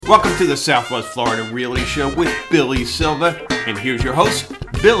Welcome to the Southwest Florida Realty Show with Billy Silva. And here's your host,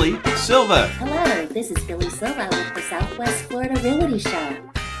 Billy Silva. Hello, this is Billy Silva with the Southwest Florida Realty Show.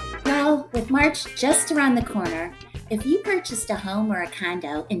 Well, with March just around the corner, if you purchased a home or a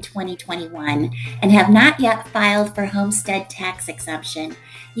condo in 2021 and have not yet filed for homestead tax exemption,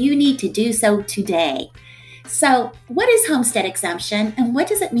 you need to do so today. So, what is homestead exemption and what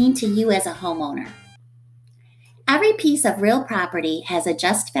does it mean to you as a homeowner? Every piece of real property has a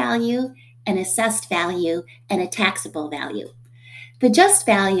just value, an assessed value, and a taxable value. The just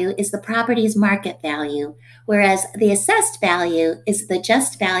value is the property's market value, whereas the assessed value is the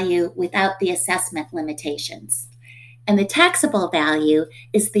just value without the assessment limitations. And the taxable value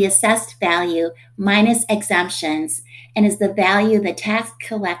is the assessed value minus exemptions and is the value the tax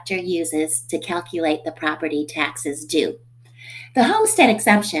collector uses to calculate the property taxes due. The homestead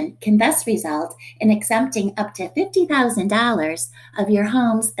exemption can thus result in exempting up to $50,000 of your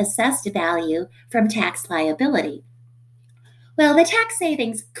home's assessed value from tax liability. While the tax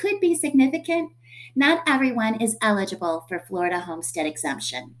savings could be significant, not everyone is eligible for Florida homestead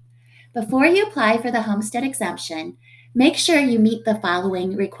exemption. Before you apply for the homestead exemption, make sure you meet the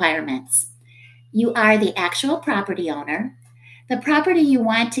following requirements. You are the actual property owner. The property you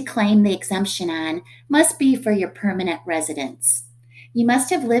want to claim the exemption on must be for your permanent residence. You must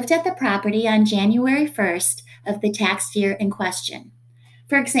have lived at the property on January 1st of the tax year in question.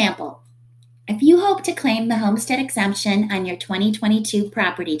 For example, if you hope to claim the homestead exemption on your 2022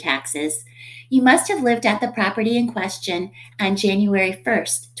 property taxes, you must have lived at the property in question on January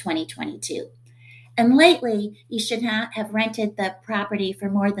 1st, 2022. And lately, you should not have rented the property for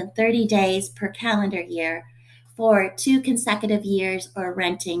more than 30 days per calendar year for 2 consecutive years or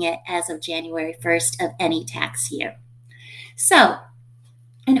renting it as of January 1st of any tax year. So,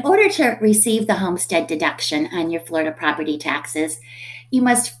 in order to receive the homestead deduction on your Florida property taxes, you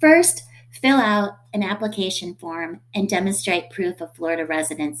must first fill out an application form and demonstrate proof of Florida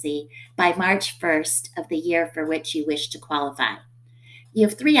residency by March 1st of the year for which you wish to qualify. You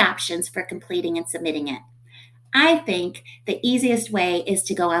have 3 options for completing and submitting it. I think the easiest way is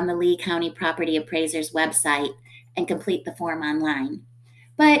to go on the Lee County Property Appraiser's website and complete the form online.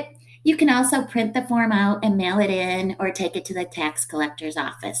 But you can also print the form out and mail it in or take it to the tax collector's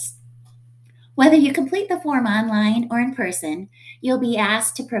office. Whether you complete the form online or in person, you'll be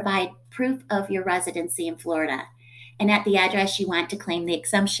asked to provide proof of your residency in Florida and at the address you want to claim the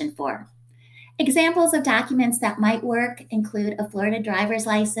exemption for. Examples of documents that might work include a Florida driver's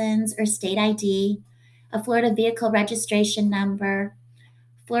license or state ID, a Florida vehicle registration number,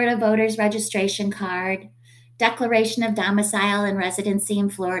 Florida voter's registration card, declaration of domicile and residency in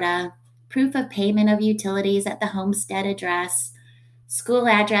Florida, proof of payment of utilities at the homestead address, school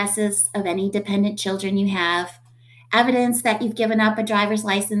addresses of any dependent children you have, evidence that you've given up a driver's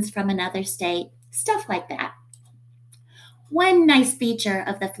license from another state, stuff like that. One nice feature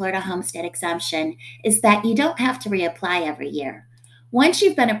of the Florida homestead exemption is that you don't have to reapply every year. Once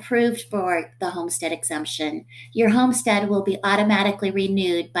you've been approved for the homestead exemption, your homestead will be automatically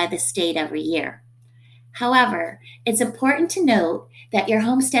renewed by the state every year. However, it's important to note that your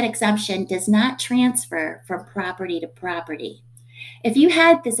homestead exemption does not transfer from property to property. If you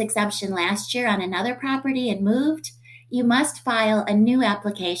had this exemption last year on another property and moved, you must file a new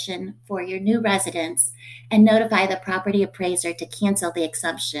application for your new residence and notify the property appraiser to cancel the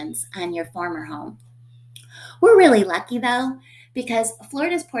exemptions on your former home. We're really lucky, though, because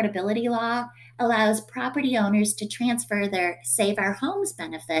Florida's portability law allows property owners to transfer their Save Our Homes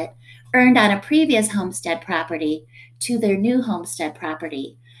benefit earned on a previous homestead property to their new homestead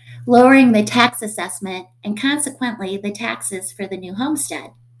property, lowering the tax assessment and consequently the taxes for the new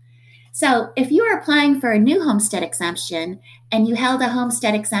homestead. So if you are applying for a new homestead exemption and you held a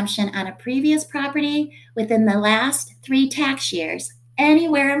homestead exemption on a previous property within the last 3 tax years,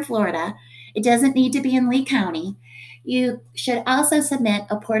 anywhere in Florida, it doesn't need to be in Lee County, you should also submit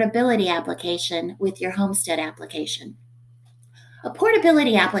a portability application with your homestead application. A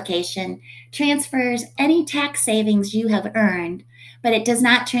portability application transfers any tax savings you have earned, but it does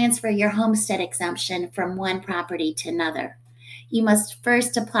not transfer your homestead exemption from one property to another. You must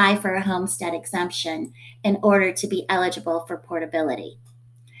first apply for a homestead exemption in order to be eligible for portability.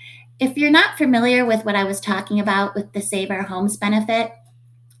 If you're not familiar with what I was talking about with the Save Our Homes benefit,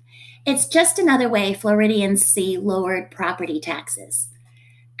 it's just another way Floridians see lowered property taxes.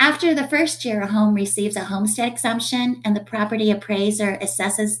 After the first year a home receives a homestead exemption and the property appraiser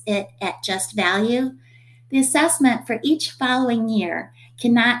assesses it at just value, the assessment for each following year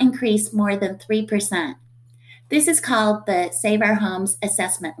cannot increase more than 3%. This is called the Save Our Homes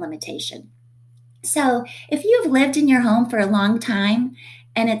assessment limitation. So if you've lived in your home for a long time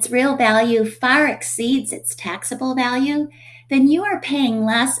and its real value far exceeds its taxable value, then you are paying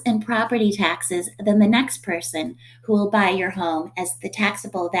less in property taxes than the next person who will buy your home, as the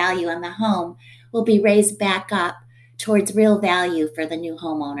taxable value on the home will be raised back up towards real value for the new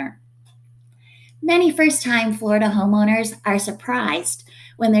homeowner. Many first-time Florida homeowners are surprised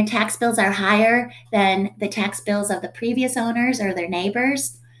when their tax bills are higher than the tax bills of the previous owners or their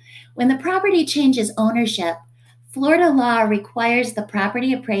neighbors. When the property changes ownership, Florida law requires the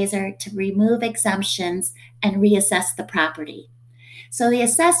property appraiser to remove exemptions and reassess the property. So the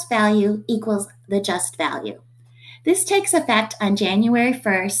assessed value equals the just value. This takes effect on January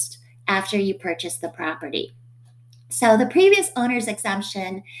 1st after you purchase the property. So the previous owner's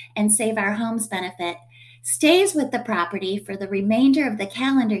exemption and Save Our Homes benefit stays with the property for the remainder of the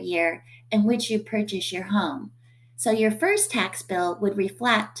calendar year in which you purchase your home. So your first tax bill would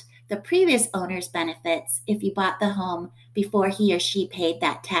reflect the previous owner's benefits if you bought the home before he or she paid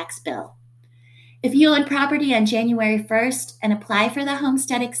that tax bill. If you own property on January 1st and apply for the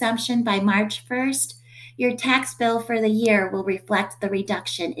homestead exemption by March 1st, your tax bill for the year will reflect the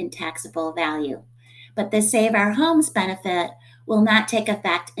reduction in taxable value. But the Save Our Homes benefit will not take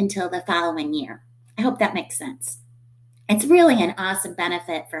effect until the following year. I hope that makes sense. It's really an awesome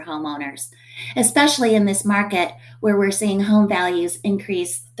benefit for homeowners, especially in this market where we're seeing home values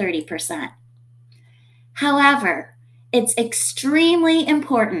increase 30%. However, it's extremely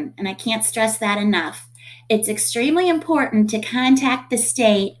important, and I can't stress that enough, it's extremely important to contact the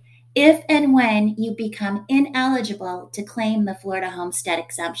state if and when you become ineligible to claim the Florida homestead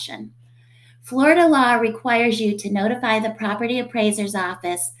exemption. Florida law requires you to notify the property appraiser's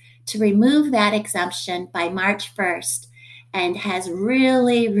office to remove that exemption by March 1st and has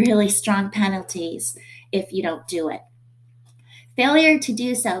really, really strong penalties if you don't do it. Failure to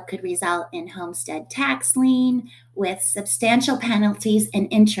do so could result in homestead tax lien with substantial penalties and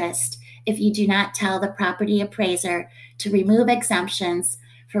interest if you do not tell the property appraiser to remove exemptions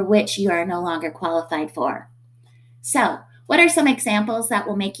for which you are no longer qualified for. So, what are some examples that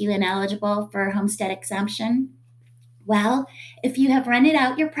will make you ineligible for homestead exemption? Well, if you have rented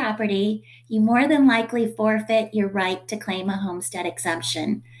out your property, you more than likely forfeit your right to claim a homestead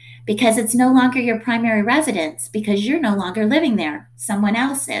exemption because it's no longer your primary residence because you're no longer living there. Someone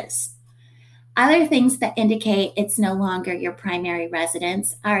else is. Other things that indicate it's no longer your primary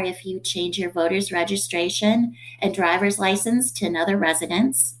residence are if you change your voter's registration and driver's license to another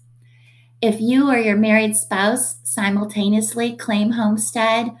residence, if you or your married spouse simultaneously claim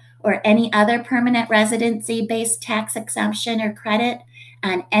homestead or any other permanent residency-based tax exemption or credit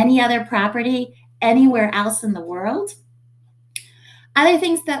on any other property anywhere else in the world. Other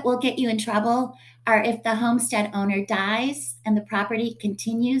things that will get you in trouble are if the homestead owner dies and the property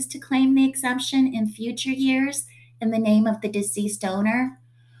continues to claim the exemption in future years in the name of the deceased owner,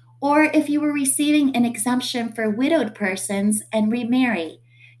 or if you were receiving an exemption for widowed persons and remarry,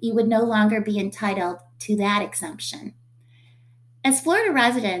 you would no longer be entitled to that exemption. As Florida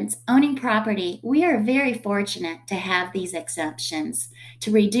residents owning property, we are very fortunate to have these exemptions to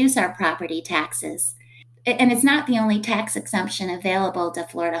reduce our property taxes. And it's not the only tax exemption available to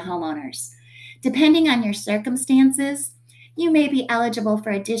Florida homeowners. Depending on your circumstances, you may be eligible for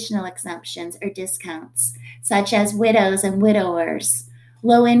additional exemptions or discounts, such as widows and widowers,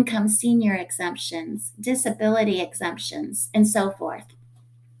 low-income senior exemptions, disability exemptions, and so forth.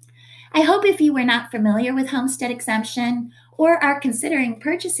 I hope if you were not familiar with homestead exemption or are considering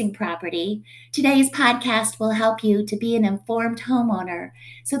purchasing property, today's podcast will help you to be an informed homeowner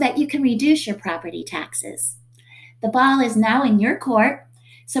so that you can reduce your property taxes. The ball is now in your court,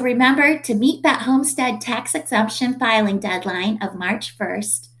 so remember to meet that homestead tax exemption filing deadline of March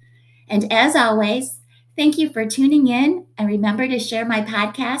 1st. And as always, thank you for tuning in, and remember to share my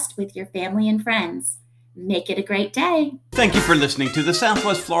podcast with your family and friends. Make it a great day. Thank you for listening to the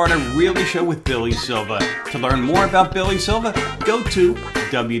Southwest Florida Realty Show with Billy Silva. To learn more about Billy Silva, go to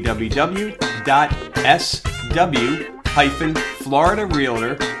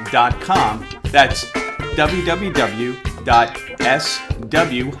www.sw-floridarealtor.com. That's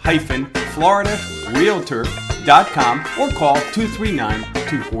www.sw-floridarealtor.com or call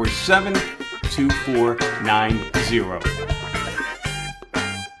 239-247-2490.